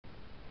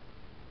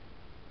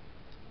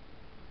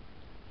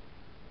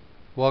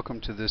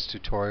Welcome to this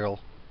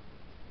tutorial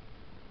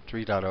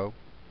 3.0,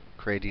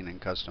 creating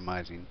and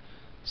customizing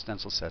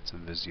stencil sets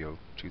in Visio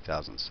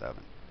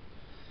 2007.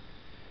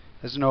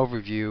 As an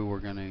overview, we're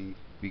going to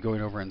be going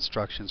over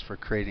instructions for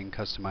creating and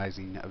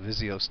customizing a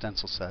Visio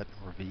Stencil Set,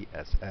 or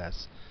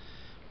VSS,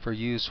 for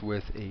use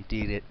with a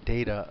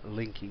data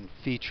linking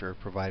feature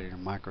provided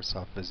in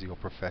MicrosoftVisio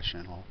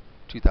Professional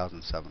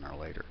 2007 or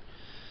later.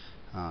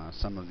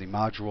 Some of the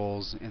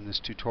modules in this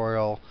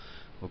tutorial,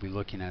 we'll be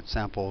looking at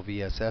sample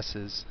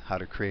VSSs, how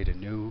to create a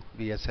new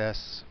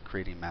VSS,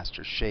 creating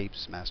master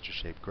shapes, master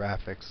shape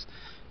graphics,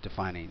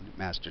 defining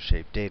master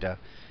shape data,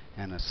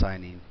 and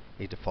assigning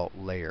a default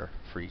layer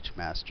for each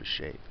master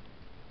shape.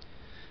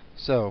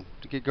 So,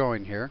 to get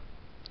going here,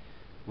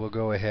 we'll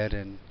go ahead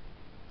and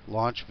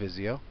launch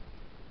Visio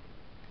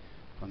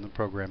from the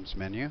Programs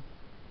menu.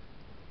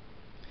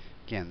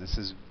 Again, this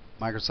is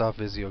Microsoft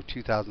Visio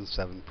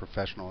 2007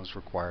 Professional is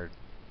required.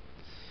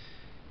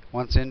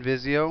 Once in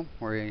Visio,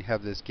 where you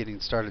have this Getting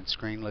Started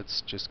screen,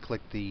 let's just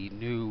click the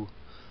New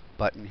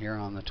button here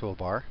on the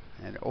toolbar,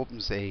 and it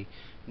opens a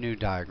new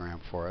diagram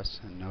for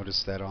us. And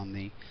notice that on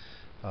the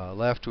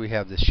left we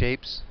have the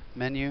Shapes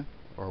menu,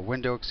 or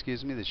window,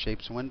 excuse me, the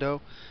Shapes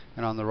window,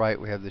 and on the right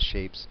we have the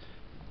Shapes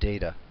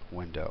Data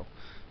window.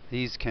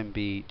 These can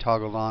be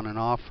toggled on and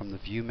off from the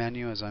View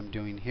menu, as I'm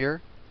doing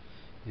here.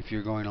 If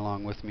you're going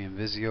along with me in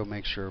Visio,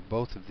 make sure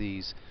both of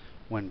these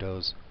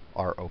windows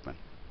are open.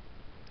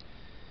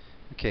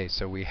 Okay,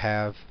 so we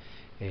have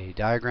a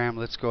diagram.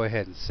 Let's go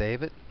ahead and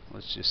save it.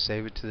 Let's just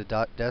save it to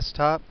the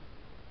desktop.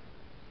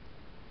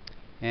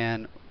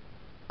 And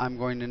I'm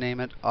going to name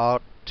it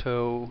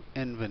Auto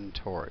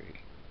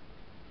Inventory.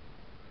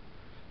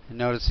 And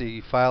notice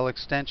the file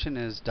extension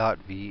is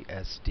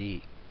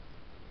 .vsd.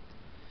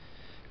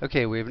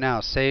 Okay, we've now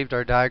saved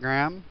our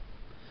diagram,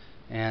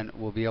 and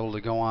we'll be able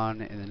to go on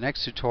in the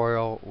next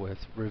tutorial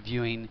with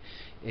reviewing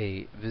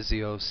a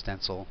Visio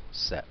Stencil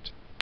Set.